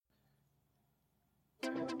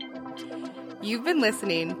You've been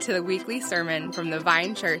listening to the weekly sermon from the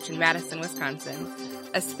Vine Church in Madison, Wisconsin,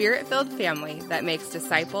 a spirit-filled family that makes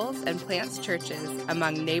disciples and plants churches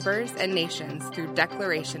among neighbors and nations through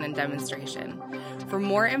declaration and demonstration. For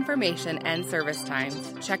more information and service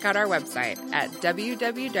times, check out our website at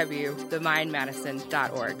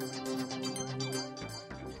www.thevinemadison.org.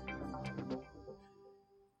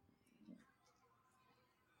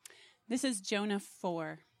 This is Jonah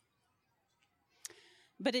 4.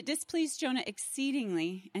 But it displeased Jonah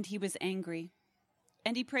exceedingly, and he was angry.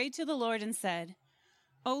 And he prayed to the Lord and said,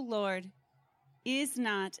 O Lord, is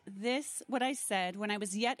not this what I said when I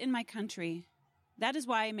was yet in my country? That is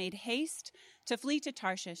why I made haste to flee to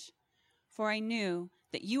Tarshish. For I knew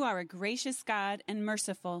that you are a gracious God and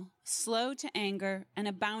merciful, slow to anger and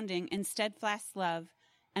abounding in steadfast love,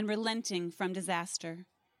 and relenting from disaster.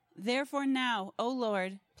 Therefore now, O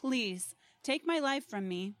Lord, please take my life from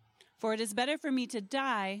me, for it is better for me to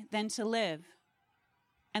die than to live.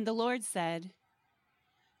 And the Lord said,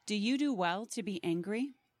 Do you do well to be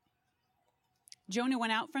angry? Jonah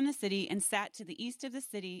went out from the city and sat to the east of the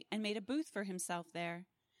city and made a booth for himself there.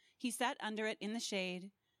 He sat under it in the shade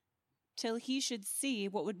till he should see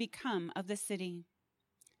what would become of the city.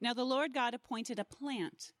 Now the Lord God appointed a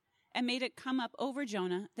plant and made it come up over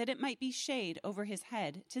Jonah that it might be shade over his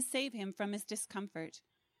head to save him from his discomfort.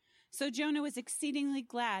 So Jonah was exceedingly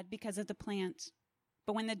glad because of the plant.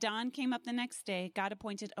 But when the dawn came up the next day, God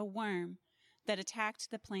appointed a worm that attacked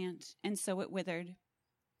the plant, and so it withered.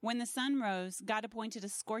 When the sun rose, God appointed a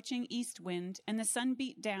scorching east wind, and the sun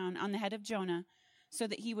beat down on the head of Jonah, so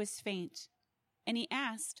that he was faint. And he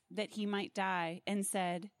asked that he might die, and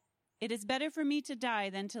said, It is better for me to die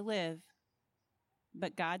than to live.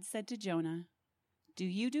 But God said to Jonah, Do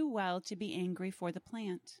you do well to be angry for the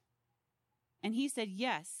plant? And he said,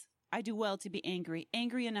 Yes, I do well to be angry,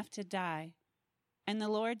 angry enough to die. And the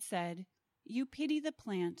Lord said, You pity the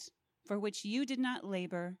plant, for which you did not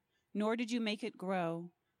labor, nor did you make it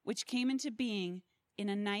grow, which came into being in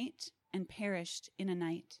a night and perished in a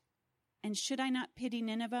night. And should I not pity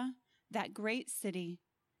Nineveh, that great city,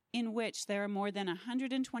 in which there are more than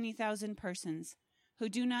 120,000 persons, who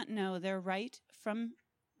do not know their right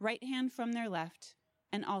hand from their left,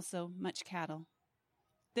 and also much cattle?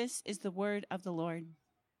 This is the word of the Lord.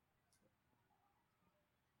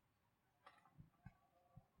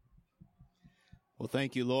 Well,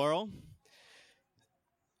 thank you, Laurel.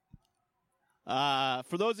 For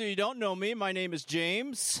those of you who don't know me, my name is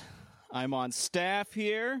James. I'm on staff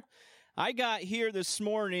here. I got here this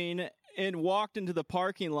morning and walked into the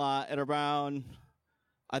parking lot at around,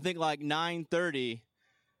 I think, like 9:30.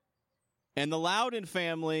 And the Loudon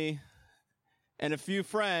family and a few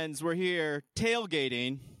friends were here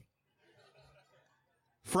tailgating,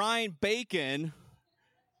 frying bacon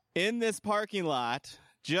in this parking lot,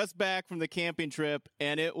 just back from the camping trip,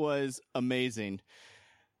 and it was amazing.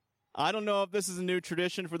 I don't know if this is a new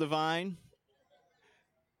tradition for the Vine,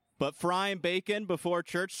 but frying bacon before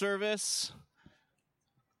church service,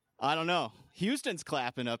 I don't know. Houston's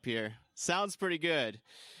clapping up here. Sounds pretty good.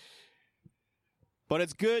 But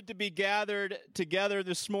it's good to be gathered together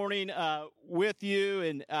this morning with you,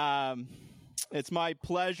 and it's my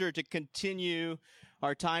pleasure to continue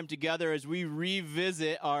our time together as we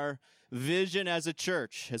revisit our vision as a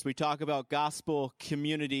church, as we talk about gospel,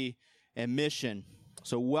 community, and mission.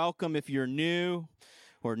 So welcome if you're new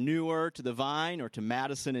or newer to the Vine or to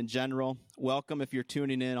Madison in general. Welcome if you're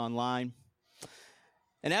tuning in online.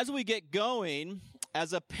 And as we get going,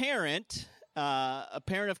 as a parent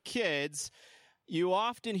of kids, you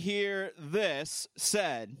often hear this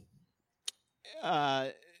said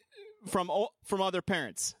from other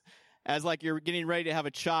parents. As like you're getting ready to have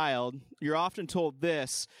a child, you're often told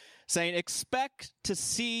this, saying, expect to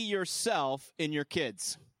see yourself in your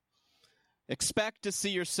kids. Expect to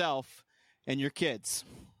see yourself in your kids.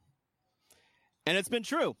 And it's been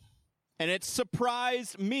true. And it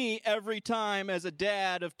surprised me every time as a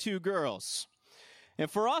dad of two girls. And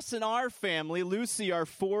for us in our family, Lucy, our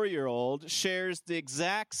 4-year-old, shares the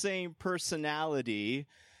exact same personality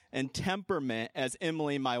and temperament as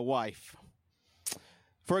Emily, my wife.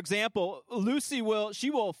 For example, Lucy will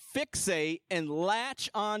fixate and latch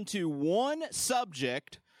onto one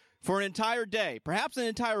subject for an entire day, perhaps an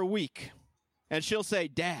entire week. And she'll say,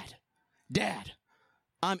 Dad,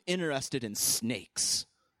 I'm interested in snakes.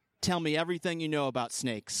 Tell me everything you know about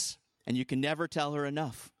snakes. And you can never tell her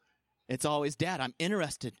enough. It's always, Dad, I'm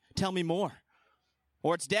interested. Tell me more.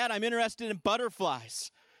 Or it's, Dad, I'm interested in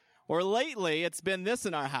butterflies. Or lately, it's been this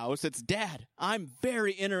in our house. It's, Dad, I'm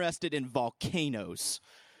very interested in volcanoes.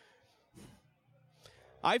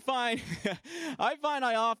 I find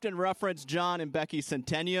I often reference John and Becky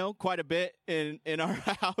Centennial quite a bit in our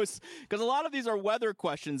house, because a lot of these are weather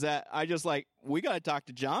questions that I just like, we got to talk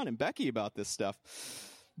to John and Becky about this stuff.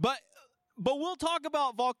 But we'll talk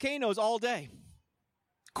about volcanoes all day.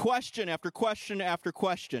 Question after question after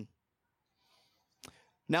question.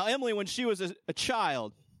 Now, Emily, when she was a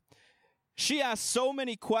child, she asked so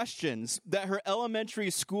many questions that her elementary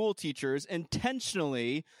school teachers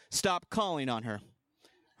intentionally stopped calling on her.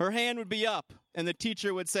 Her hand would be up, and the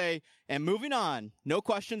teacher would say, and moving on. No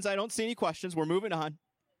questions. I don't see any questions. We're moving on.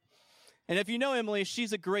 And if you know Emily,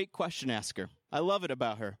 she's a great question asker. I love it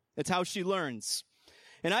about her. It's how she learns.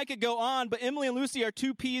 And I could go on, but Emily and Lucy are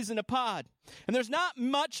two peas in a pod. And there's not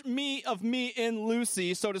much of me in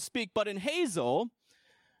Lucy, so to speak, but in Hazel,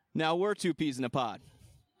 now we're two peas in a pod.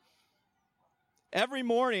 Every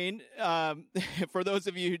morning, for those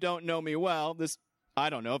of you who don't know me well, I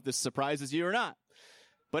don't know if this surprises you or not.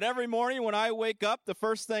 But every morning when I wake up, the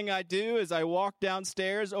first thing I do is I walk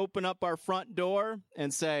downstairs, open up our front door,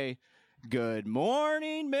 and say, "Good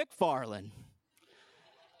morning, McFarland."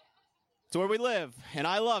 It's where we live, and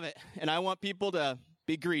I love it, and I want people to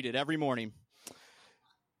be greeted every morning.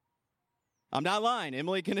 I'm not lying.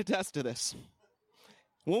 Emily can attest to this.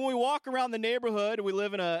 When we walk around the neighborhood, we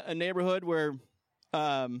live in a neighborhood where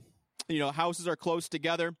houses are close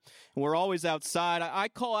together, and we're always outside. I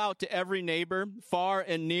call out to every neighbor, far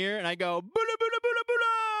and near, and I go, "Bula, bula, bula,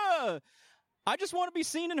 bula." I just want to be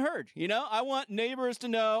seen and heard, I want neighbors to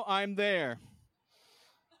know I'm there.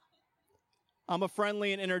 I'm a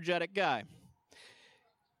friendly and energetic guy.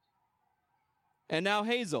 And now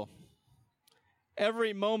Hazel,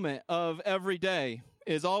 every moment of every day,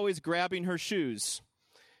 is always grabbing her shoes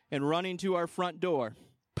and running to our front door,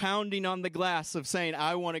 pounding on the glass of saying,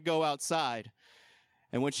 "I want to go outside."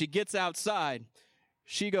 And when she gets outside,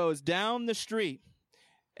 she goes down the street,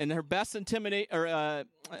 and her best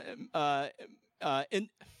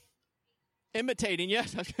imitating,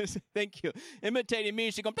 yes, thank you, imitating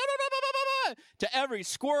me, she goes, "Bah, bah, bah, bah, bah, bah," to every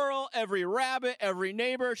squirrel, every rabbit, every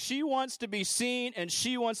neighbor. She wants to be seen, and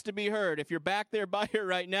she wants to be heard. If you're back there by her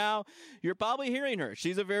right now, you're probably hearing her.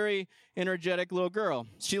 She's a very energetic little girl.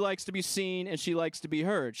 She likes to be seen, and she likes to be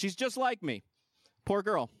heard. She's just like me. Poor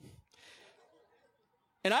girl.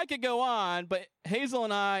 And I could go on, but Hazel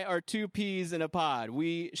and I are two peas in a pod.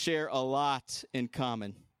 We share a lot in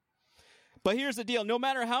common. But here's the deal. No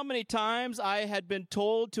matter how many times I had been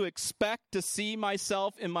told to expect to see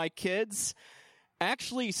myself in my kids,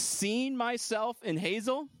 actually seeing myself in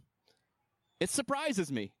Hazel, it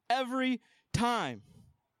surprises me every time.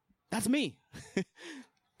 That's me.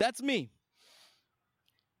 That's me.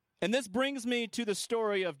 And this brings me to the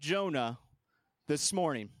story of Jonah this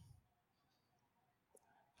morning.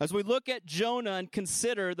 As we look at Jonah and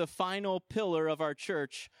consider the final pillar of our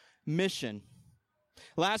church, mission.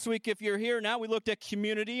 Last week, if you're here now, we looked at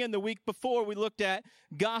community, and the week before, we looked at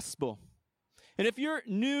gospel. And if you're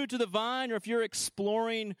new to the Vine, or if you're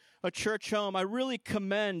exploring a church home, I really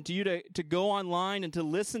commend you to go online and to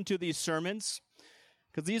listen to these sermons,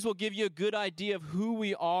 because these will give you a good idea of who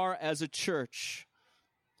we are as a church,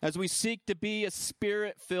 as we seek to be a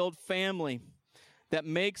spirit-filled family that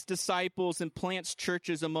makes disciples and plants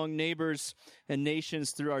churches among neighbors and nations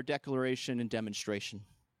through our declaration and demonstration.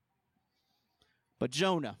 But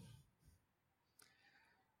Jonah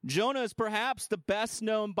is perhaps the best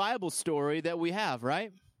known Bible story that we have,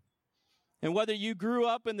 right? And whether you grew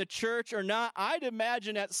up in the church or not, I'd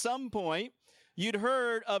imagine at some point you'd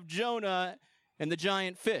heard of Jonah and the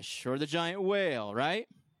giant fish or the giant whale, right?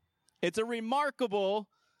 It's a remarkable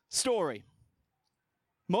story.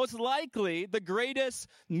 Most likely the greatest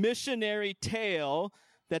missionary tale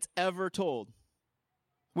that's ever told.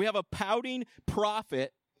 We have a pouting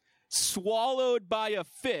prophet swallowed by a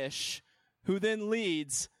fish who then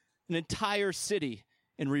leads an entire city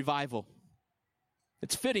in revival.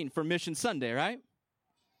 It's fitting for Mission Sunday, right?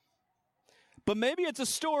 But maybe it's a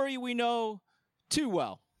story we know too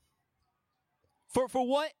well. For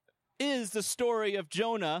what is the story of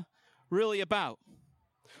Jonah really about?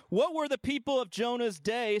 What were the people of Jonah's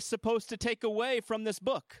day supposed to take away from this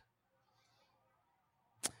book?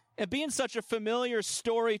 And being such a familiar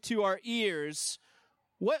story to our ears,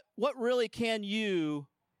 what really can you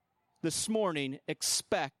this morning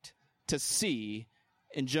expect to see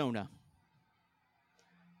in Jonah?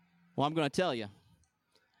 Well, I'm going to tell you.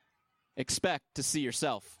 Expect to see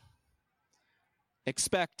yourself.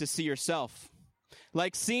 Expect to see yourself.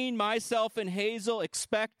 Like seeing myself in Hazel,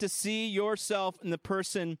 expect to see yourself in the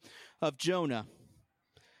person of Jonah.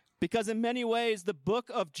 Because in many ways, the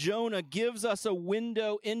book of Jonah gives us a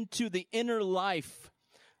window into the inner life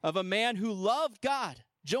of a man who loved God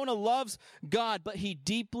Jonah loves God, but he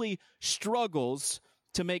deeply struggles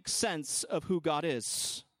to make sense of who God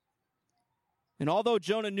is. And although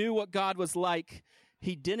Jonah knew what God was like,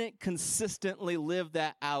 he didn't consistently live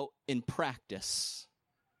that out in practice.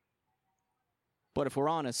 But if we're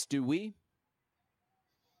honest, do we?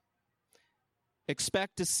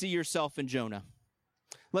 Expect to see yourself in Jonah.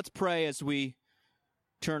 Let's pray as we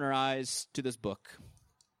turn our eyes to this book.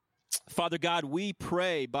 Father God, we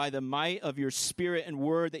pray by the might of your Spirit and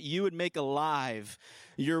word that you would make alive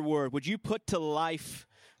your word. Would you put to life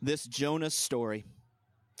this Jonah story?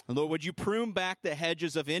 And Lord, would you prune back the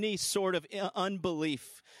hedges of any sort of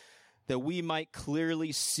unbelief that we might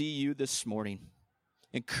clearly see you this morning.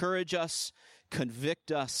 Encourage us,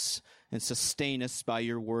 convict us, and sustain us by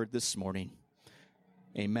your word this morning.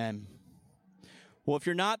 Amen. Well, if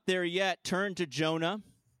you're not there yet, turn to Jonah.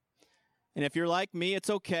 And if you're like me, it's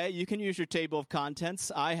okay. You can use your table of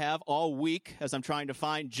contents. I have all week as I'm trying to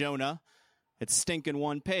find Jonah. It's stinking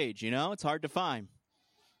one page, It's hard to find.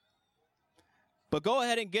 But go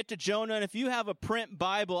ahead and get to Jonah. And if you have a print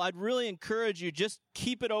Bible, I'd really encourage you, just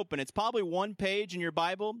keep it open. It's probably one page in your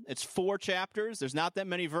Bible. It's 4 chapters. There's not that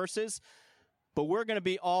many verses. But we're going to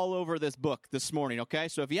be all over this book this morning, okay?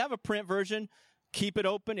 So if you have a print version, keep it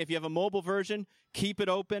open. If you have a mobile version, keep it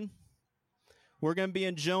open. We're going to be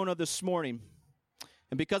in Jonah this morning.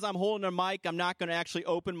 And because I'm holding a mic, I'm not going to actually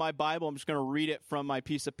open my Bible. I'm just going to read it from my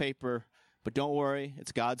piece of paper. But don't worry,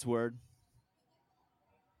 it's God's word.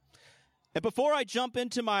 And before I jump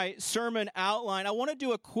into my sermon outline, I want to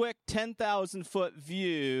do a quick 10,000-foot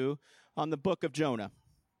view on the book of Jonah.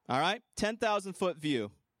 All right? 10,000-foot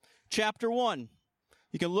view. Chapter 1.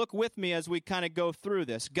 You can look with me as we kind of go through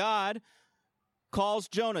this. God tells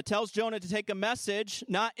Jonah to take a message,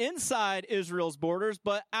 not inside Israel's borders,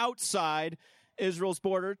 but outside Israel's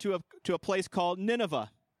border to a place called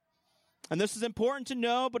Nineveh. And this is important to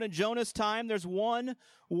know, but in Jonah's time, there's one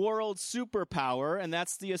world superpower, and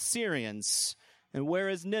that's the Assyrians. And where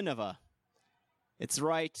is Nineveh? It's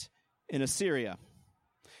right in Assyria.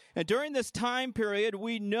 And during this time period,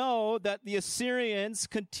 we know that the Assyrians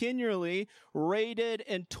continually raided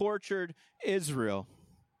and tortured Israel.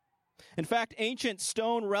 In fact, ancient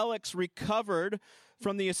stone relics recovered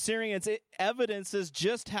from the Assyrians, it evidences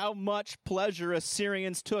just how much pleasure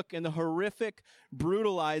Assyrians took in the horrific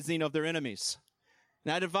brutalizing of their enemies.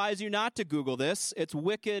 And I'd advise you not to Google this. It's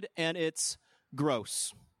wicked and it's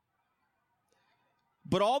gross.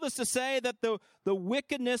 But all this to say that the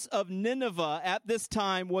wickedness of Nineveh at this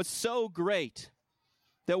time was so great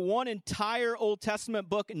that one entire Old Testament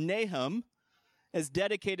book, Nahum, is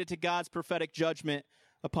dedicated to God's prophetic judgment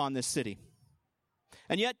upon this city.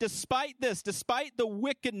 And yet, despite this, despite the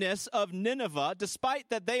wickedness of Nineveh, despite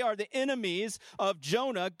that they are the enemies of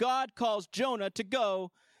Jonah, God calls Jonah to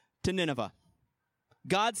go to Nineveh.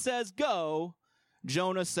 God says go,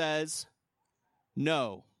 Jonah says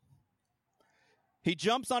no. He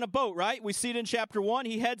jumps on a boat, right? We see it in chapter 1.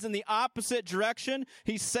 He heads in the opposite direction.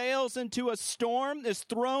 He sails into a storm, is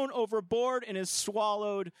thrown overboard, and is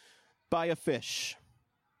swallowed by a fish.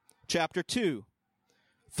 Chapter 2.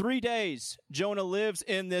 3 days, Jonah lives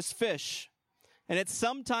in this fish. And it's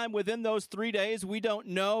sometime within those 3 days, we don't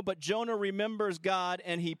know, but Jonah remembers God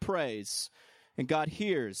and he prays. And God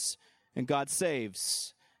hears and God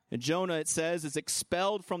saves. And Jonah, it says, is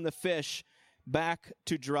expelled from the fish back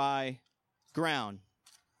to dry ground.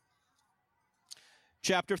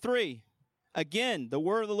 Chapter 3. Again, the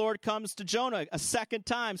word of the Lord comes to Jonah a second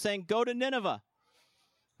time saying, go to Nineveh.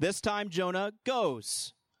 This time Jonah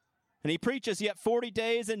goes. And he preaches, yet 40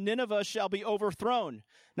 days and Nineveh shall be overthrown.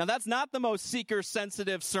 Now that's not the most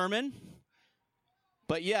seeker-sensitive sermon,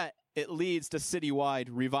 but yet it leads to citywide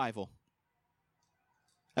revival.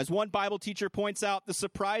 As one Bible teacher points out, the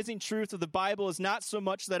surprising truth of the Bible is not so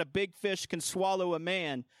much that a big fish can swallow a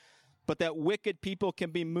man, but that wicked people can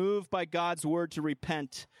be moved by God's word to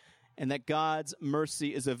repent, and that God's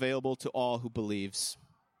mercy is available to all who believes.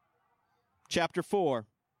 Chapter 4.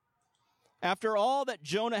 After all that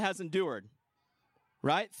Jonah has endured,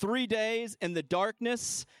 right? 3 days in the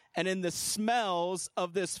darkness and in the smells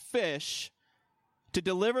of this fish to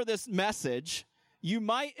deliver this message, you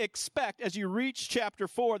might expect as you reach chapter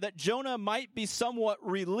 4 that Jonah might be somewhat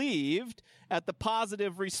relieved at the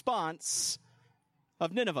positive response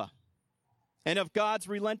of Nineveh and of God's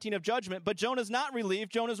relenting of judgment. But Jonah's not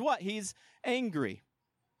relieved. Jonah's what? He's angry.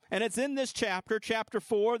 And it's in this chapter, chapter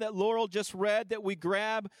 4, that Laurel just read, that we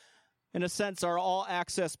grab, in a sense, our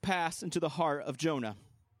all-access pass into the heart of Jonah.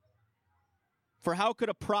 For how could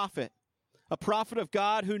a prophet of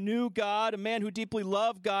God who knew God, a man who deeply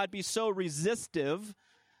loved God, be so resistive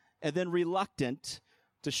and then reluctant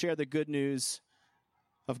to share the good news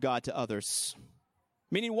of God to others.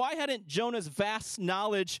 Meaning, why hadn't Jonah's vast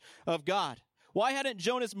knowledge of God, why hadn't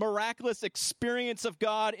Jonah's miraculous experience of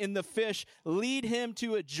God in the fish lead him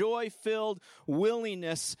to a joy-filled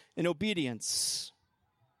willingness and obedience?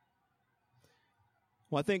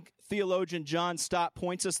 Well, I think theologian John Stott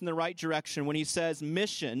points us in the right direction when he says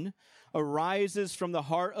mission arises from the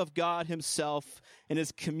heart of God himself and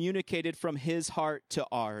is communicated from his heart to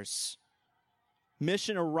ours.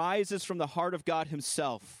 Mission arises from the heart of God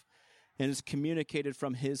himself and is communicated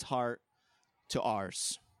from his heart to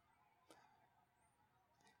ours.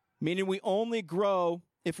 Meaning we only grow,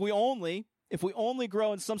 if we only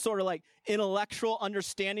grow in some sort of like intellectual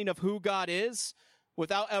understanding of who God is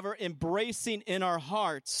without ever embracing in our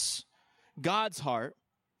hearts God's heart,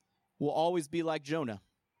 we'll always be like Jonah.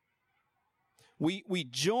 We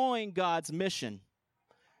join God's mission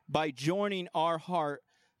by joining our heart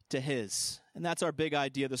to his. And that's our big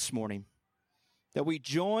idea this morning. That we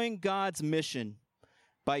join God's mission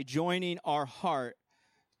by joining our heart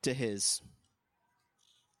to his.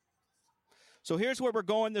 So here's where we're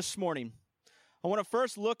going this morning. I want to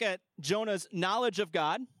first look at Jonah's knowledge of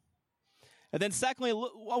God. And then secondly, I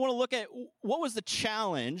want to look at what was the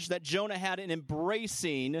challenge that Jonah had in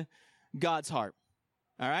embracing God's heart.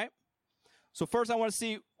 All right? So first I want to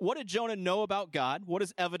see, what did Jonah know about God? What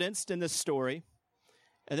is evidenced in this story?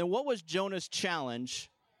 And then what was Jonah's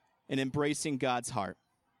challenge in embracing God's heart?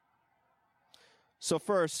 So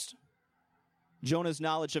first, Jonah's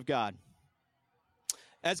knowledge of God.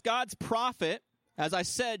 As God's prophet, as I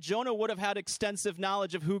said, Jonah would have had extensive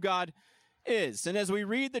knowledge of who God is. And as we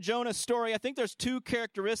read the Jonah story, I think there's two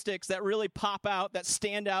characteristics that really pop out, that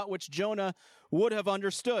stand out, which Jonah would have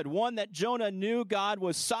understood. One, that Jonah knew God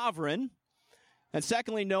was sovereign. And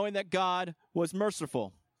secondly, knowing that God was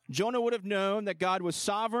merciful. Jonah would have known that God was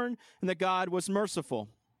sovereign and that God was merciful.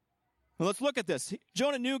 Now let's look at this.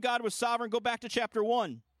 Jonah knew God was sovereign. Go back to chapter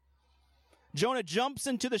 1. Jonah jumps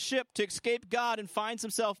into the ship to escape God and finds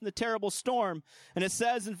himself in the terrible storm. And it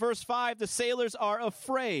says in verse 5, the sailors are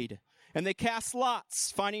afraid, and they cast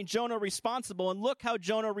lots, finding Jonah responsible. And look how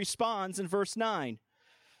Jonah responds in verse 9.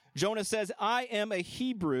 Jonah says, I am a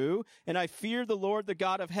Hebrew, and I fear the Lord, the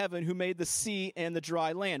God of heaven, who made the sea and the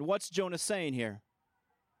dry land. What's Jonah saying here?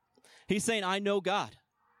 He's saying, I know God.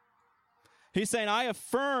 He's saying, I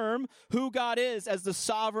affirm who God is as the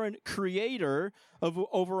sovereign creator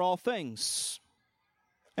over all things.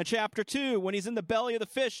 In chapter 2, when he's in the belly of the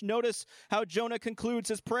fish, notice how Jonah concludes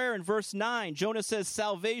his prayer in verse 9. Jonah says,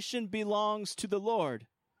 salvation belongs to the Lord.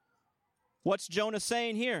 What's Jonah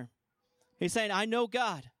saying here? He's saying, I know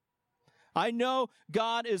God. I know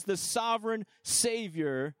God is the sovereign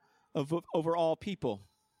Savior over all people.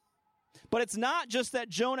 But it's not just that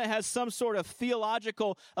Jonah has some sort of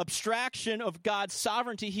theological abstraction of God's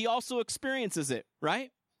sovereignty. He also experiences it,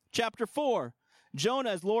 right? Chapter 4,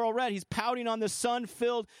 Jonah, as Laurel read, he's pouting on this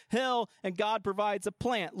sun-filled hill, and God provides a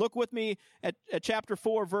plant. Look with me at chapter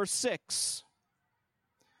 4, verse 6.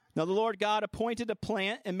 Now the Lord God appointed a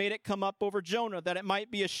plant and made it come up over Jonah, that it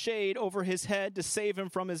might be a shade over his head to save him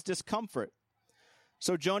from his discomfort.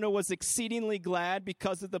 So Jonah was exceedingly glad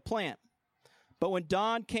because of the plant. But when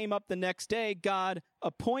dawn came up the next day, God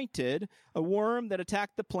appointed a worm that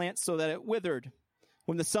attacked the plant so that it withered.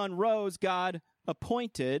 When the sun rose, God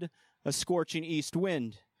appointed a scorching east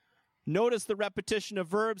wind. Notice the repetition of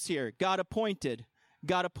verbs here. God appointed,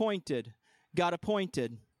 God appointed, God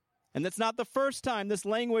appointed. And that's not the first time this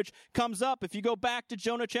language comes up. If you go back to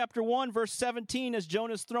Jonah chapter 1, verse 17, as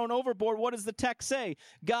Jonah's thrown overboard, what does the text say?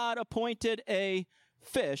 God appointed a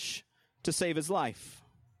fish to save his life.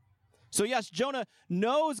 So yes, Jonah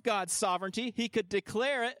knows God's sovereignty. He could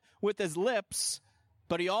declare it with his lips,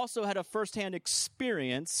 but he also had a firsthand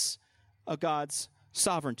experience of God's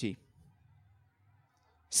sovereignty.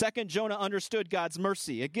 Second, Jonah understood God's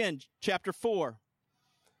mercy. Again, chapter 4.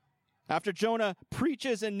 After Jonah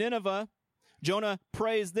preaches in Nineveh, Jonah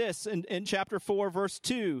prays this in chapter 4, verse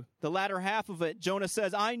 2. The latter half of it, Jonah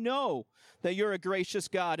says, I know that you're a gracious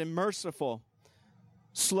God and merciful,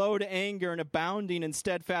 slow to anger and abounding in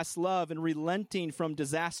steadfast love and relenting from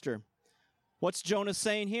disaster. What's Jonah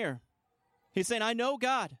saying here? He's saying, I know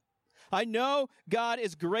God. I know God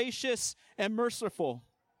is gracious and merciful.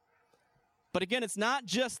 But again, it's not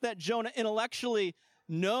just that Jonah intellectually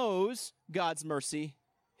knows God's mercy.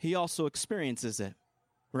 He also experiences it,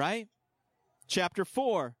 right? Chapter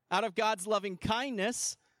 4, out of God's loving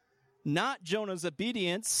kindness, not Jonah's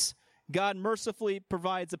obedience, God mercifully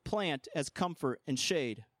provides a plant as comfort and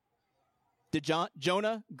shade. Did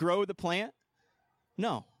Jonah grow the plant?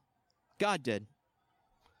 No, God did.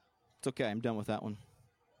 It's okay, I'm done with that one.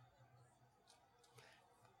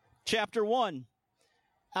 Chapter 1,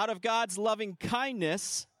 out of God's loving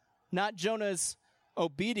kindness, not Jonah's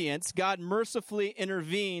obedience, God mercifully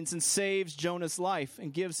intervenes and saves Jonah's life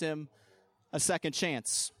and gives him a second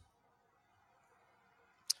chance.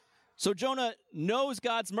 So Jonah knows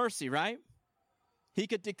God's mercy, right? He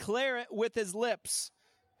could declare it with his lips,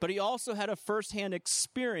 but he also had a firsthand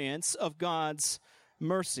experience of God's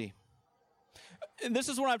mercy. And this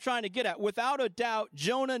is what I'm trying to get at. Without a doubt,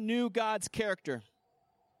 Jonah knew God's character.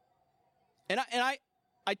 And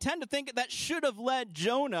I tend to think that should have led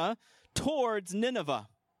Jonah towards Nineveh.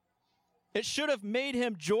 It should have made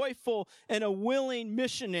him joyful and a willing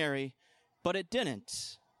missionary, but it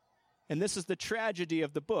didn't. And this is the tragedy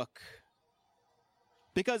of the book.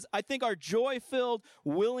 Because I think our joy-filled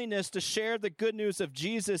willingness to share the good news of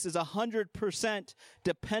Jesus is 100%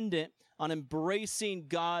 dependent on embracing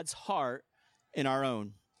God's heart in our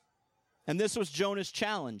own. And this was Jonah's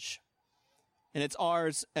challenge, and it's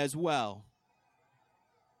ours as well.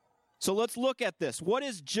 So let's look at this. What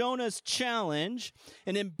is Jonah's challenge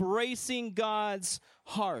in embracing God's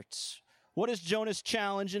heart? What is Jonah's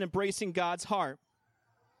challenge in embracing God's heart?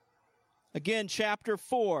 Again, chapter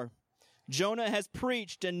 4. Jonah has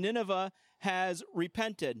preached and Nineveh has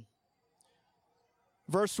repented.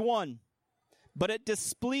 Verse 1. But it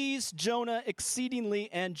displeased Jonah exceedingly,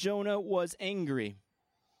 and Jonah was angry.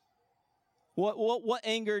 What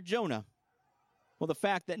angered Jonah? Well, the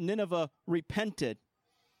fact that Nineveh repented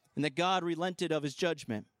and that God relented of his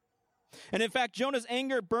judgment. And in fact, Jonah's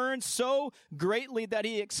anger burned so greatly that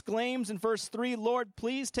he exclaims in verse 3, Lord,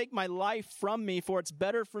 please take my life from me, for it's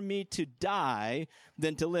better for me to die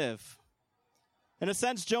than to live. In a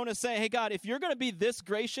sense, Jonah's saying, hey, God, if you're going to be this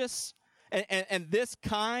gracious and this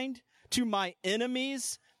kind to my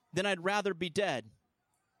enemies, then I'd rather be dead.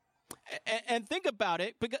 And think about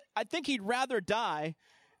it, because I think he'd rather die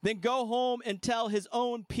than go home and tell his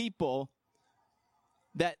own people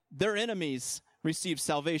that their enemies receive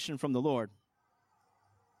salvation from the Lord.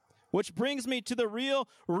 Which brings me to the real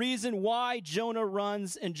reason why Jonah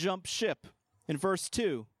runs and jumps ship. In verse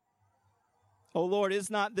 2, O Lord, is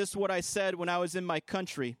not this what I said when I was in my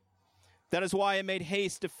country? That is why I made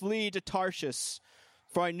haste to flee to Tarshish,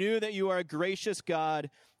 for I knew that you are a gracious God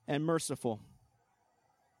and merciful.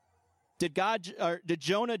 Did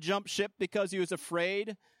Jonah jump ship because he was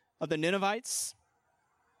afraid of the Ninevites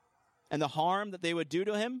and the harm that they would do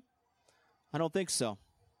to him? I don't think so.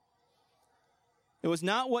 It was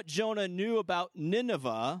not what Jonah knew about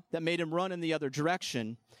Nineveh that made him run in the other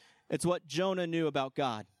direction. It's what Jonah knew about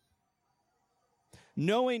God.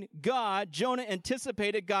 Knowing God, Jonah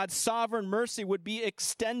anticipated God's sovereign mercy would be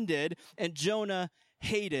extended, and Jonah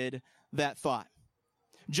hated that thought.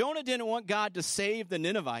 Jonah didn't want God to save the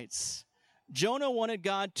Ninevites. Jonah wanted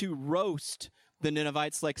God to roast the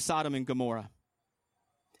Ninevites like Sodom and Gomorrah.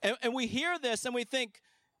 And we hear this and we think,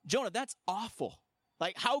 Jonah, that's awful.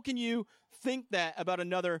 Like, how can you think that about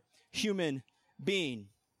another human being?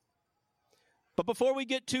 But before we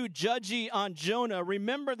get too judgy on Jonah,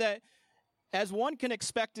 remember that as one can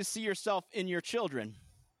expect to see yourself in your children,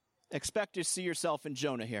 expect to see yourself in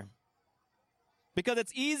Jonah here. Because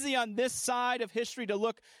it's easy on this side of history to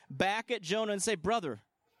look back at Jonah and say, brother,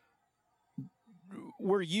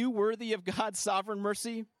 were you worthy of God's sovereign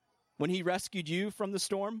mercy when he rescued you from the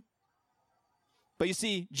storm? But you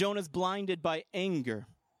see, Jonah's blinded by anger.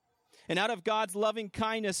 And out of God's loving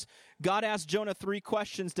kindness, God asked Jonah 3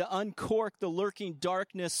 questions to uncork the lurking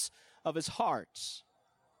darkness of his heart.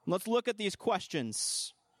 Let's look at these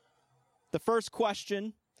questions. The first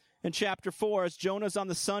question in chapter 4 is Jonah's on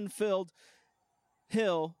the sun-filled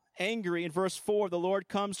hill, angry. In verse 4, the Lord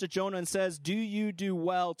comes to Jonah and says, do you do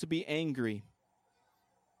well to be angry?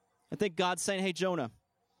 I think God's saying, hey, Jonah,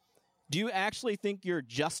 do you actually think you're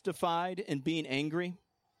justified in being angry?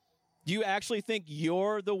 Do you actually think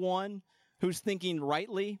you're the one who's thinking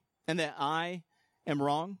rightly and that I am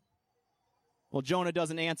wrong? Well, Jonah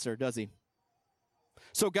doesn't answer, does he?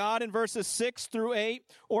 So God, in verses 6 through 8,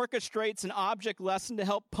 orchestrates an object lesson to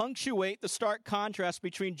help punctuate the stark contrast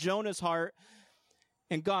between Jonah's heart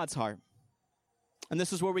and God's heart. And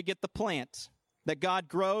this is where we get the plant that God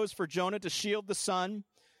grows for Jonah to shield the sun,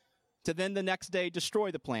 to then the next day destroy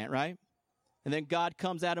the plant, right? And then God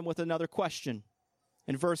comes at him with another question.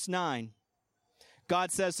 In verse 9,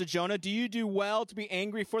 God says to Jonah, do you do well to be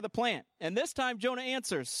angry for the plant? And this time Jonah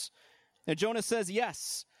answers. And Jonah says,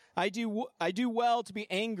 yes, I do well to be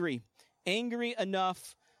angry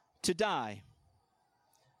enough to die.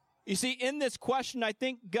 You see, in this question, I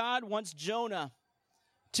think God wants Jonah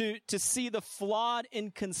to see the flawed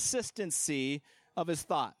inconsistency of his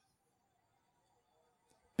thought.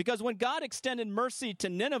 Because when God extended mercy to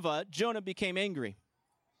Nineveh, Jonah became angry.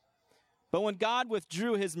 But when God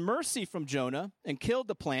withdrew his mercy from Jonah and killed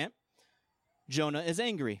the plant, Jonah is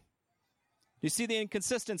angry. You see the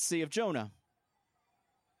inconsistency of Jonah.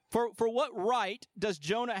 For what right does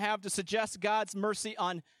Jonah have to suggest God's mercy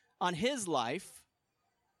on his life,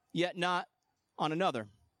 yet not on another?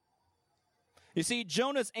 You see,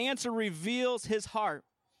 Jonah's answer reveals his heart,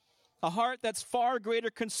 a heart that's far greater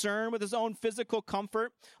concern with his own physical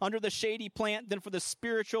comfort under the shady plant than for the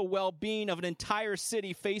spiritual well-being of an entire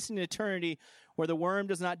city facing eternity where the worm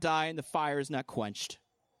does not die and the fire is not quenched.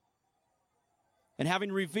 And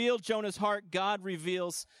having revealed Jonah's heart, God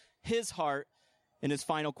reveals his heart in his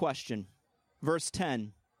final question. Verse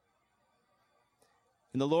 10.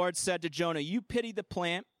 And the Lord said to Jonah, you pity the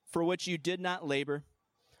plant for which you did not labor,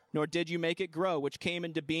 nor did you make it grow, which came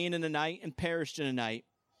into being in a night and perished in a night.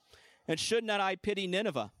 And should not I pity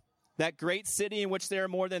Nineveh, that great city in which there are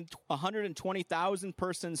more than 120,000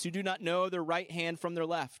 persons who do not know their right hand from their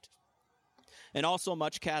left, and also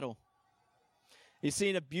much cattle? You see,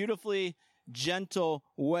 in a beautifully gentle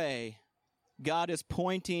way, God is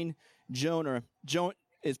painting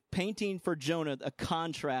for Jonah a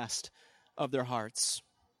contrast of their hearts.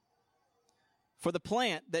 For the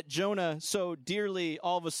plant that Jonah so dearly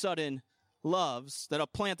all of a sudden loves, that a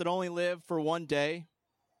plant that only lived for one day,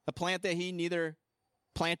 a plant that he neither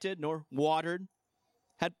planted nor watered,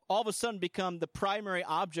 had all of a sudden become the primary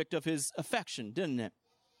object of his affection, didn't it?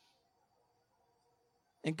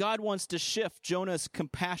 And God wants to shift Jonah's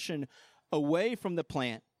compassion away from the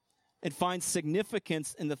plant and find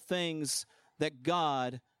significance in the things that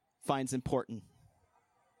God finds important.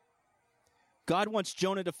 God wants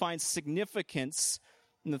Jonah to find significance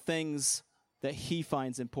in the things that he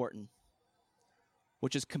finds important,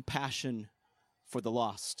 which is compassion for the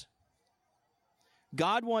lost.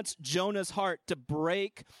 God wants Jonah's heart to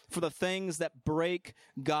break for the things that break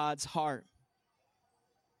God's heart.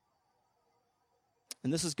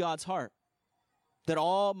 And this is God's heart, that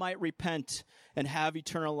all might repent and have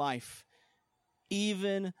eternal life,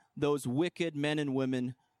 even those wicked men and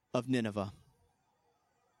women of Nineveh.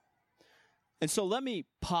 And so let me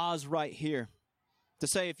pause right here to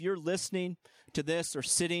say, if you're listening to this or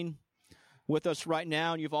sitting with us right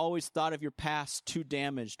now and you've always thought of your past too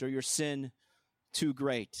damaged or your sin too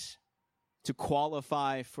great to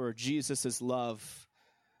qualify for Jesus' love,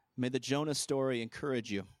 may the Jonah story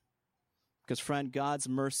encourage you. Because, friend, God's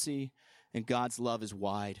mercy and God's love is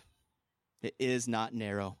wide. It is not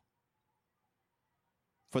narrow.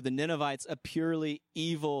 For the Ninevites, a purely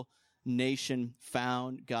evil nation,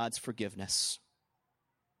 found God's forgiveness.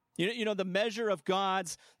 You know, the measure of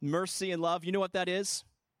God's mercy and love, you know what that is?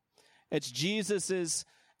 It's Jesus'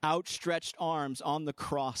 outstretched arms on the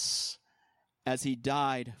cross as he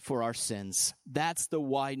died for our sins. That's the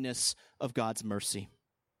wideness of God's mercy.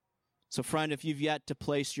 So, friend, if you've yet to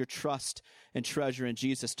place your trust and treasure in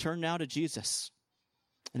Jesus, turn now to Jesus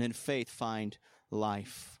and in faith find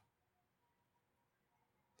life.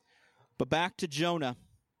 But back to Jonah.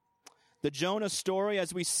 The Jonah story,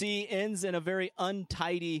 as we see, ends in a very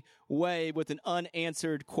untidy way with an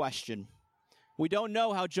unanswered question. We don't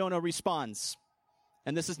know how Jonah responds,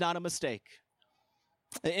 and this is not a mistake.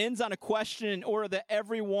 It ends on a question in order that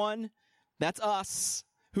everyone, that's us,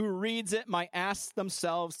 who reads it might ask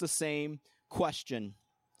themselves the same question.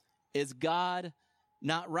 Is God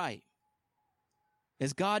not right?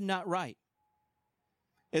 Is God not right?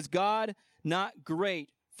 Is God not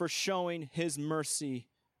great for showing his mercy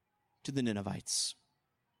to the Ninevites?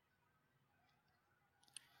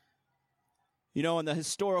 You know, in the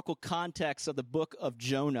historical context of the book of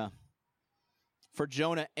Jonah, for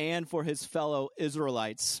Jonah and for his fellow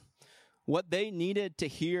Israelites, what they needed to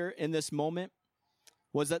hear in this moment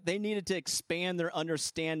was that they needed to expand their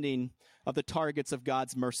understanding of the targets of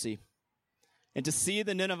God's mercy and to see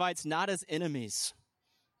the Ninevites not as enemies,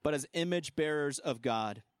 but as image bearers of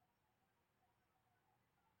God.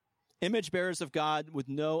 Image bearers of God with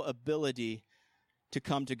no ability to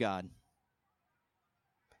come to God.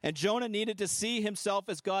 And Jonah needed to see himself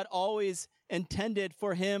as God always intended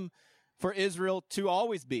for him, for Israel to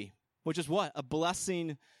always be, which is what? A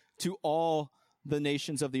blessing to all the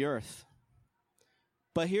nations of the earth.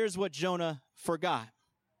 But here's what Jonah forgot.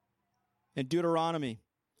 In Deuteronomy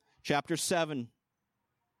chapter 7,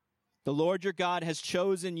 the Lord your God has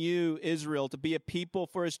chosen you, Israel, to be a people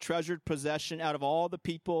for his treasured possession out of all the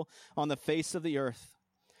people on the face of the earth.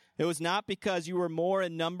 It was not because you were more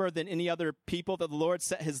in number than any other people that the Lord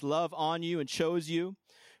set his love on you and chose you,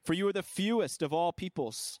 for you were the fewest of all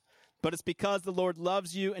peoples. But it's because the Lord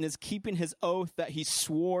loves you and is keeping his oath that he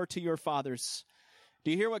swore to your fathers.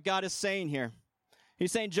 Do you hear what God is saying here?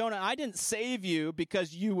 He's saying, Jonah, I didn't save you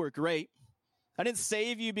because you were great. I didn't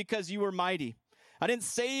save you because you were mighty. I didn't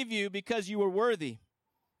save you because you were worthy.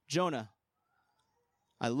 Jonah,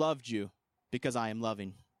 I loved you because I am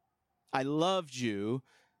loving. I loved you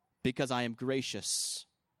because I am gracious.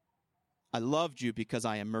 I loved you because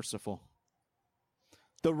I am merciful.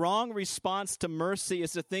 The wrong response to mercy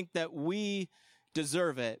is to think that we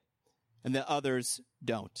deserve it and that others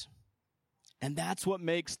don't. And that's what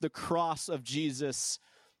makes the cross of Jesus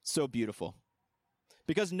so beautiful.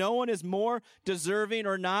 Because no one is more deserving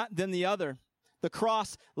or not than the other. The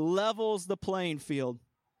cross levels the playing field.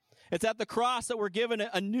 It's at the cross that we're given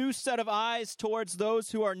a new set of eyes towards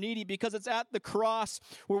those who are needy, because it's at the cross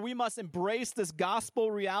where we must embrace this gospel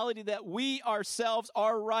reality that we ourselves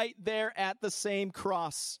are right there at the same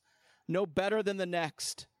cross, no better than the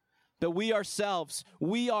next. That we ourselves,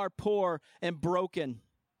 we are poor and broken.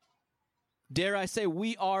 Dare I say,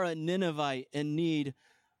 we are a Ninevite in need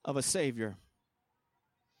of a Savior.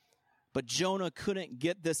 But Jonah couldn't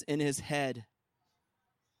get this in his head,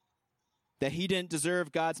 that he didn't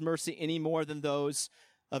deserve God's mercy any more than those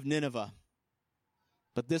of Nineveh.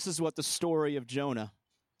 But this is what the story of Jonah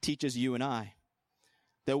teaches you and I,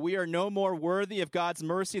 that we are no more worthy of God's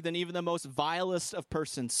mercy than even the most vilest of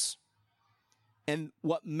persons. And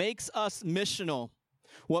what makes us missional,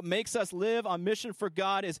 what makes us live on mission for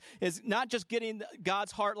God is not just getting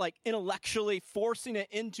God's heart, like intellectually forcing it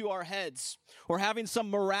into our heads or having some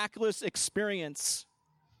miraculous experience.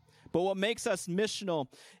 But what makes us missional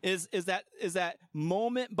is that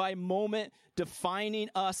moment by moment defining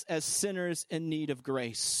us as sinners in need of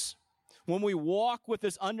grace. When we walk with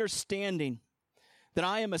this understanding that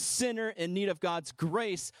I am a sinner in need of God's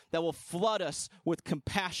grace, that will flood us with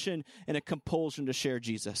compassion and a compulsion to share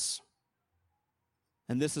Jesus.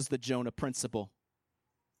 And this is the Jonah principle.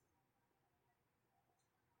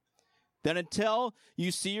 That until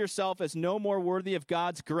you see yourself as no more worthy of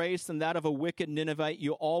God's grace than that of a wicked Ninevite,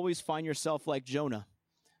 you'll always find yourself like Jonah,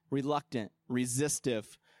 reluctant,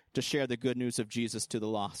 resistive to share the good news of Jesus to the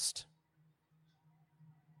lost.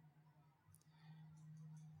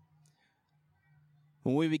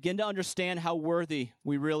 When we begin to understand how worthy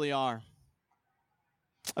we really are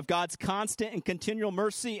of God's constant and continual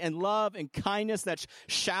mercy and love and kindness that's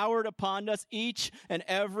showered upon us each and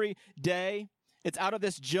every day, it's out of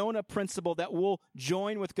this Jonah principle that we'll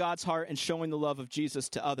join with God's heart in showing the love of Jesus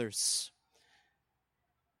to others.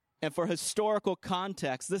 And for historical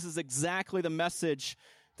context, this is exactly the message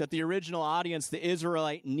that the original audience, the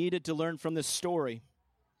Israelite, needed to learn from this story.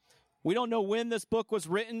 We don't know when this book was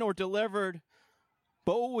written or delivered,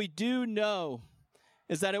 but what we do know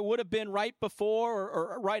is that it would have been right before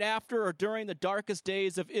or right after or during the darkest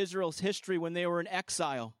days of Israel's history when they were in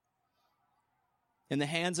exile in the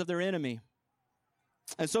hands of their enemy.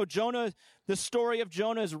 And so Jonah, the story of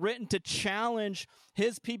Jonah is written to challenge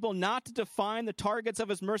his people not to define the targets of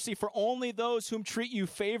his mercy for only those whom treat you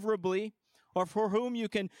favorably or for whom you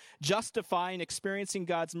can justify in experiencing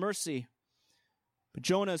God's mercy. But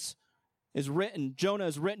Jonah is written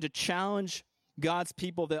to challenge God's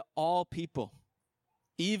people, that all people,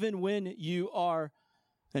 even when you are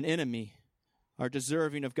an enemy, are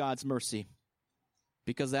deserving of God's mercy,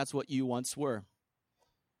 because that's what you once were.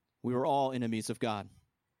 We were all enemies of God.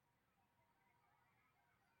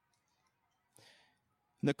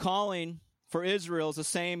 And the calling for Israel is the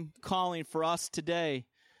same calling for us today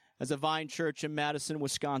as a Vine Church in Madison,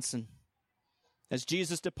 Wisconsin. As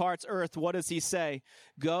Jesus departs earth, what does he say?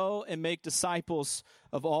 Go and make disciples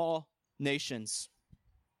of all nations.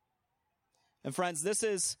 And friends, this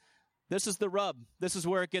is the rub. This is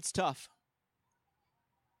where it gets tough.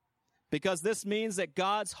 Because this means that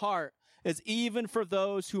God's heart is even for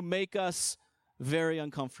those who make us very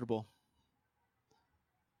uncomfortable.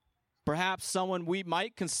 Perhaps someone we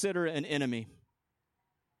might consider an enemy.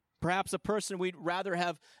 Perhaps a person we'd rather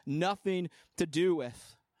have nothing to do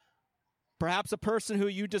with. Perhaps a person who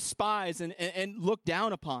you despise and look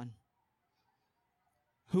down upon.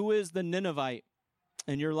 Who is the Ninevite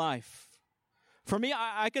in your life? For me,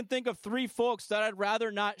 I can think of 3 folks that I'd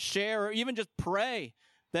rather not share or even just pray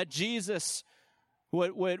that Jesus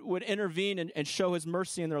would intervene and show his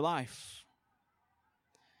mercy in their life.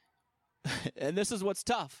 And this is what's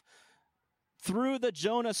tough. Through the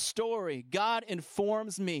Jonah story, God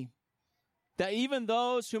informs me that even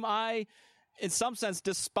those whom I, in some sense,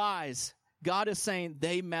 despise, God is saying,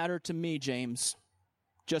 they matter to me, James,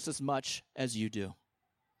 just as much as you do.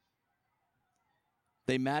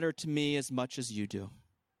 They matter to me as much as you do.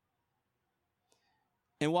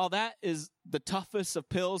 And while that is the toughest of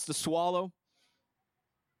pills to swallow,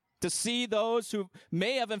 to see those who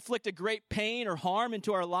may have inflicted great pain or harm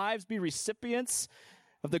into our lives be recipients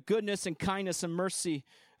of the goodness and kindness and mercy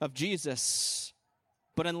of Jesus.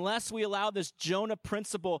 But unless we allow this Jonah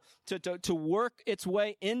principle to work its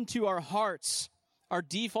way into our hearts, our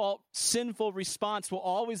default sinful response will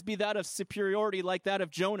always be that of superiority, like that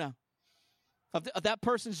of Jonah. Of that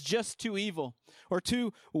person's just too evil or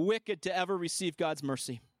too wicked to ever receive God's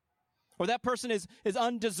mercy. Or that person is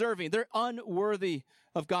undeserving. They're unworthy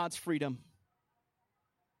of God's freedom.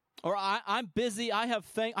 Or I'm busy, I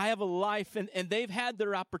have a life, and they've had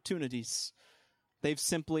their opportunities. They've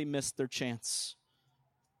simply missed their chance.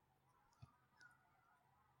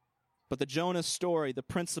 But the Jonah story, the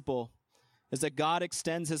principle, is that God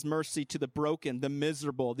extends his mercy to the broken, the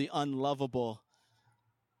miserable, the unlovable.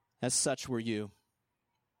 As such were you.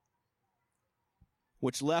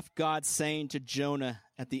 Which left God saying to Jonah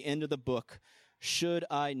at the end of the book, should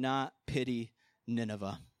I not pity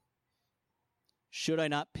Nineveh? Should I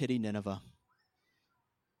not pity Nineveh?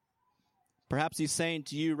 Perhaps he's saying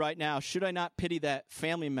to you right now, should I not pity that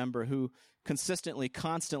family member who consistently,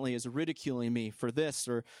 constantly is ridiculing me for this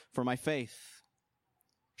or for my faith?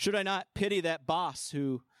 Should I not pity that boss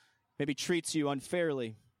who maybe treats you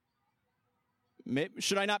unfairly?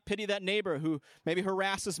 Should I not pity that neighbor who maybe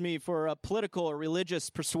harasses me for a political or religious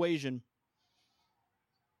persuasion?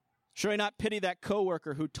 Should I not pity that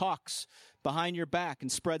coworker who talks behind your back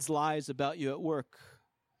and spreads lies about you at work?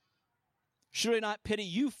 Should I not pity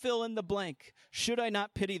you, fill in the blank? Should I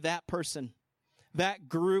not pity that person, that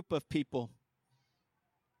group of people?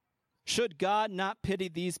 Should God not pity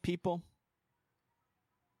these people?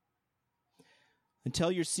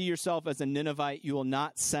 Until you see yourself as a Ninevite, you will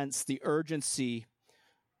not sense the urgency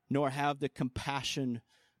nor have the compassion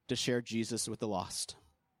to share Jesus with the lost.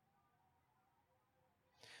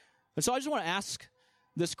 And so I just want to ask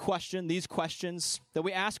this question, these questions that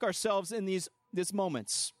we ask ourselves in these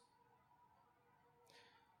moments.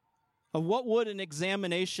 Of what would an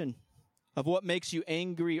examination of what makes you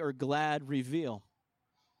angry or glad reveal?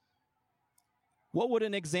 What would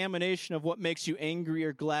an examination of what makes you angry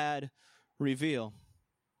or glad reveal?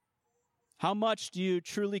 How much do you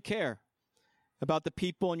truly care about the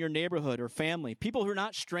people in your neighborhood or family? People who are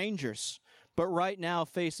not strangers, but right now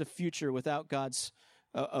face a future without God's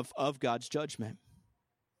judgment.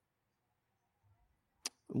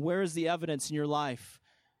 Where is the evidence in your life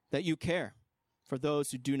that you care for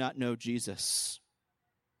those who do not know Jesus?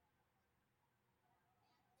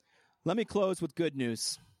 Let me close with good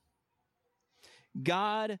news.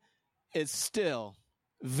 God is still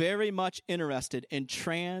very much interested in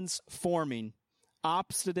transforming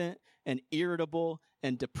obstinate and irritable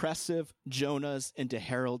and depressive Jonahs into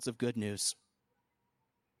heralds of good news.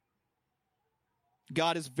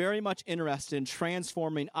 God is very much interested in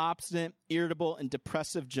transforming obstinate, irritable, and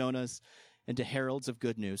depressive Jonahs into heralds of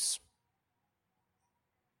good news.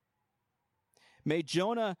 May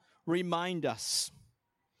Jonah remind us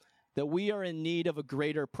that we are in need of a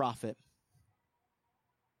greater prophet.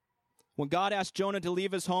 When God asked Jonah to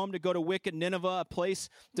leave his home to go to wicked Nineveh, a place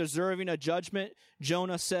deserving a judgment,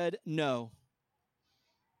 Jonah said no.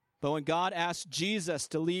 But when God asked Jesus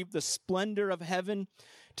to leave the splendor of heaven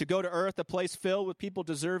to go to earth, a place filled with people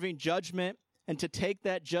deserving judgment, and to take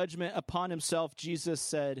that judgment upon himself, Jesus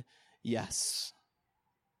said yes.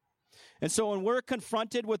 And so when we're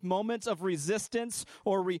confronted with moments of resistance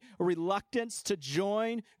or reluctance to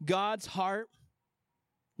join God's heart,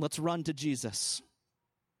 let's run to Jesus.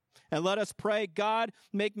 And let us pray, God,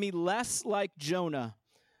 make me less like Jonah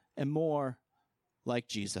and more like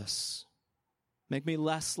Jesus. Make me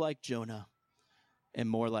less like Jonah and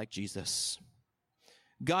more like Jesus.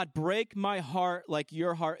 God, break my heart like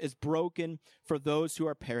your heart is broken for those who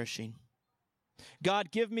are perishing.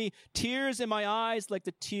 God, give me tears in my eyes like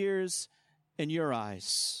the tears in your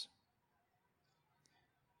eyes.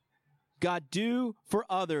 God, do for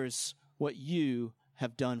others what you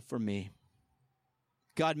have done for me.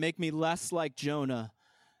 God, make me less like Jonah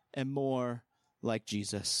and more like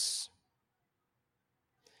Jesus.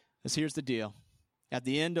 Because here's the deal. At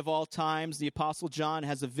the end of all times, the Apostle John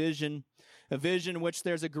has a vision in which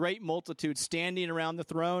there's a great multitude standing around the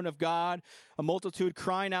throne of God, a multitude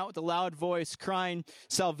crying out with a loud voice, crying,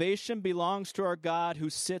 "Salvation belongs to our God who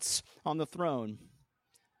sits on the throne."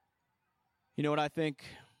 You know what I think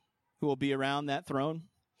who will be around that throne?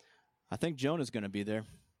 I think Jonah's going to be there.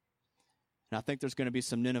 And I think there's going to be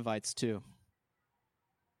some Ninevites too.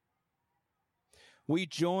 We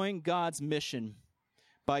join God's mission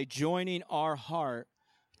by joining our heart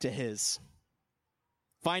to his.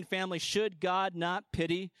 Find family, should God not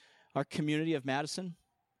pity our community of Madison?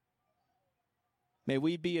 May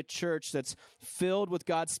we be a church that's filled with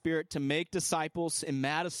God's Spirit to make disciples in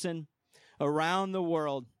Madison, around the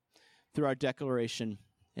world, through our declaration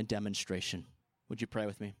and demonstration. Would you pray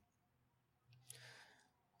with me?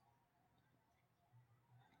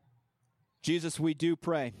 Jesus, we do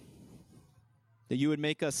pray that you would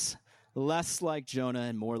make us less like Jonah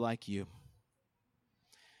and more like you.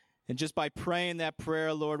 And just by praying that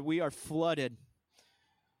prayer, Lord, we are flooded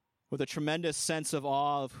with a tremendous sense of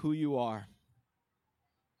awe of who you are.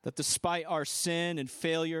 That despite our sin and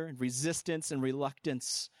failure and resistance and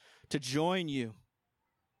reluctance to join you,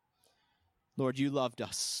 Lord, you loved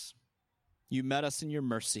us. You met us in your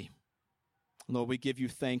mercy. Lord, we give you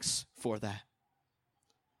thanks for that.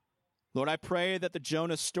 Lord, I pray that the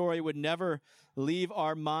Jonah story would never leave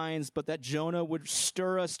our minds, but that Jonah would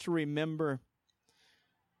stir us to remember,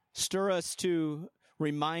 stir us to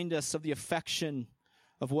remind us of the affection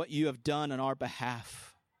of what you have done on our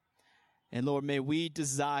behalf. And Lord, may we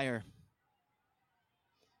desire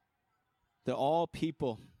that all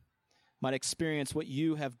people might experience what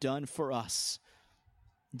you have done for us,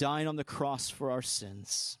 dying on the cross for our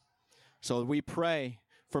sins. So we pray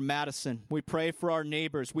for Madison. We pray for our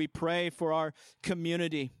neighbors. We pray for our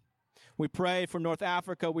community. We pray for North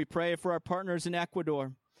Africa. We pray for our partners in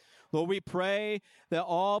Ecuador. Lord, we pray that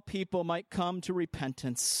all people might come to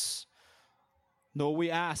repentance. Lord, we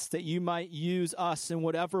ask that you might use us in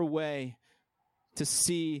whatever way to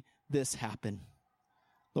see this happen.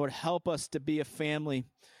 Lord, help us to be a family,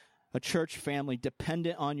 a church family,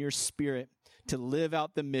 dependent on your Spirit to live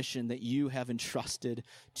out the mission that you have entrusted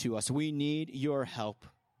to us. We need your help.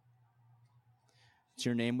 It's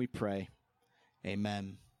your name we pray.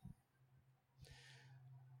 Amen.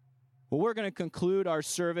 Well, we're going to conclude our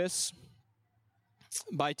service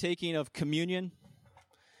by taking of communion.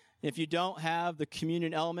 If you don't have the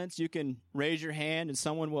communion elements, you can raise your hand and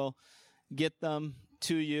someone will get them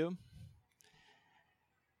to you.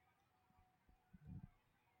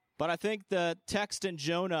 But I think the text in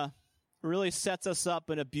Jonah really sets us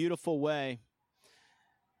up in a beautiful way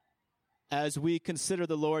as we consider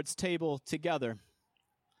the Lord's table together.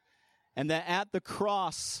 And that at the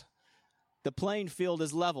cross, the playing field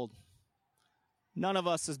is leveled. None of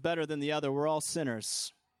us is better than the other. We're all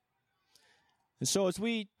sinners. And so as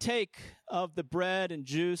we take of the bread and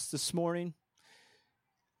juice this morning,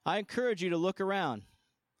 I encourage you to look around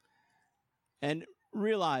and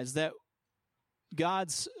realize that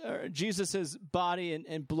Jesus' body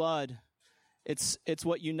and blood, it's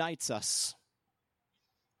what unites us.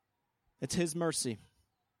 It's his mercy.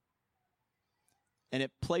 And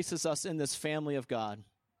it places us in this family of God.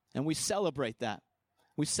 And we celebrate that.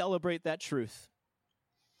 We celebrate that truth.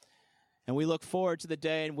 And we look forward to the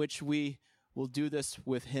day in which we will do this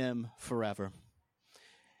with him forever.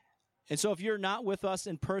 And so if you're not with us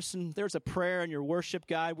in person, there's a prayer in your worship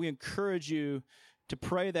guide. We encourage you to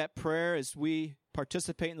pray that prayer as we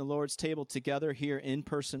participate in the Lord's table together here in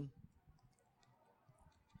person.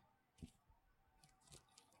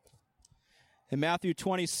 In Matthew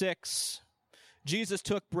 26, Jesus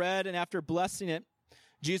took bread, and after blessing it,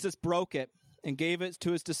 Jesus broke it and gave it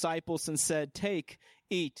to his disciples and said, "Take,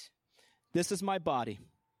 eat. This is my body."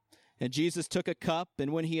 And Jesus took a cup,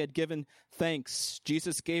 and when he had given thanks,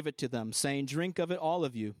 Jesus gave it to them, saying, "Drink of it, all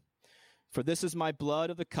of you, for this is my blood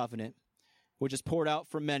of the covenant, which is poured out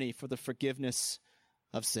for many for the forgiveness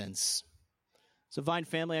of sins." So, Vine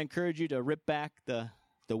family, I encourage you to rip back the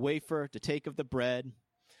wafer, to take of the bread,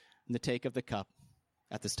 and to take of the cup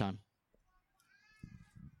at this time.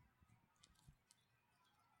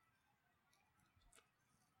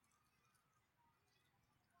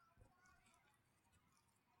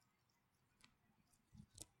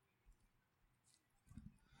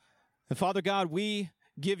 And Father God, we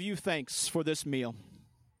give you thanks for this meal.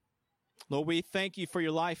 Lord, we thank you for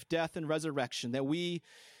your life, death, and resurrection, that we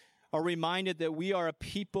are reminded that we are a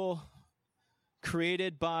people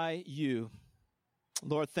created by you.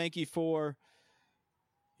 Lord, thank you for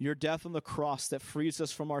your death on the cross that frees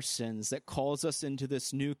us from our sins, that calls us into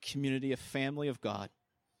this new community, a family of God.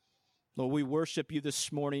 Lord, we worship you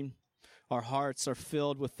this morning. Our hearts are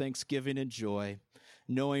filled with thanksgiving and joy,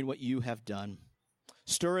 knowing what you have done.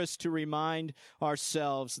 Stir us to remind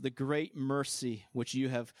ourselves the great mercy which you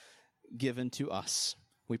have given to us.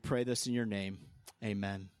 We pray this in your name.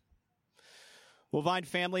 Amen. Well, Vine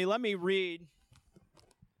family, let me read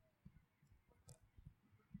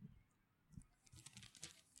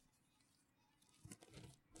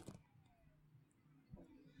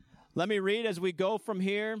as we go from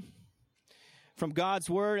here, from God's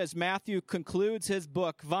word, as Matthew concludes his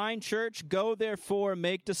book. Vine Church, go therefore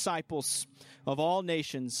make disciples of all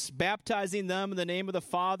nations, baptizing them in the name of the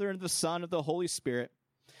Father and the Son and the Holy Spirit,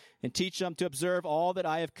 and teach them to observe all that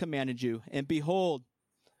I have commanded you. And behold,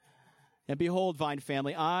 Vine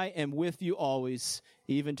family, I am with you always,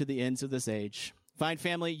 even to the ends of this age. Vine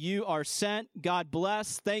family, you are sent. God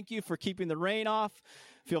bless. Thank you for keeping the rain off.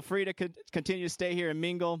 Feel free to continue to stay here and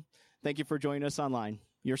mingle. Thank you for joining us online.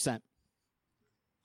 You're sent.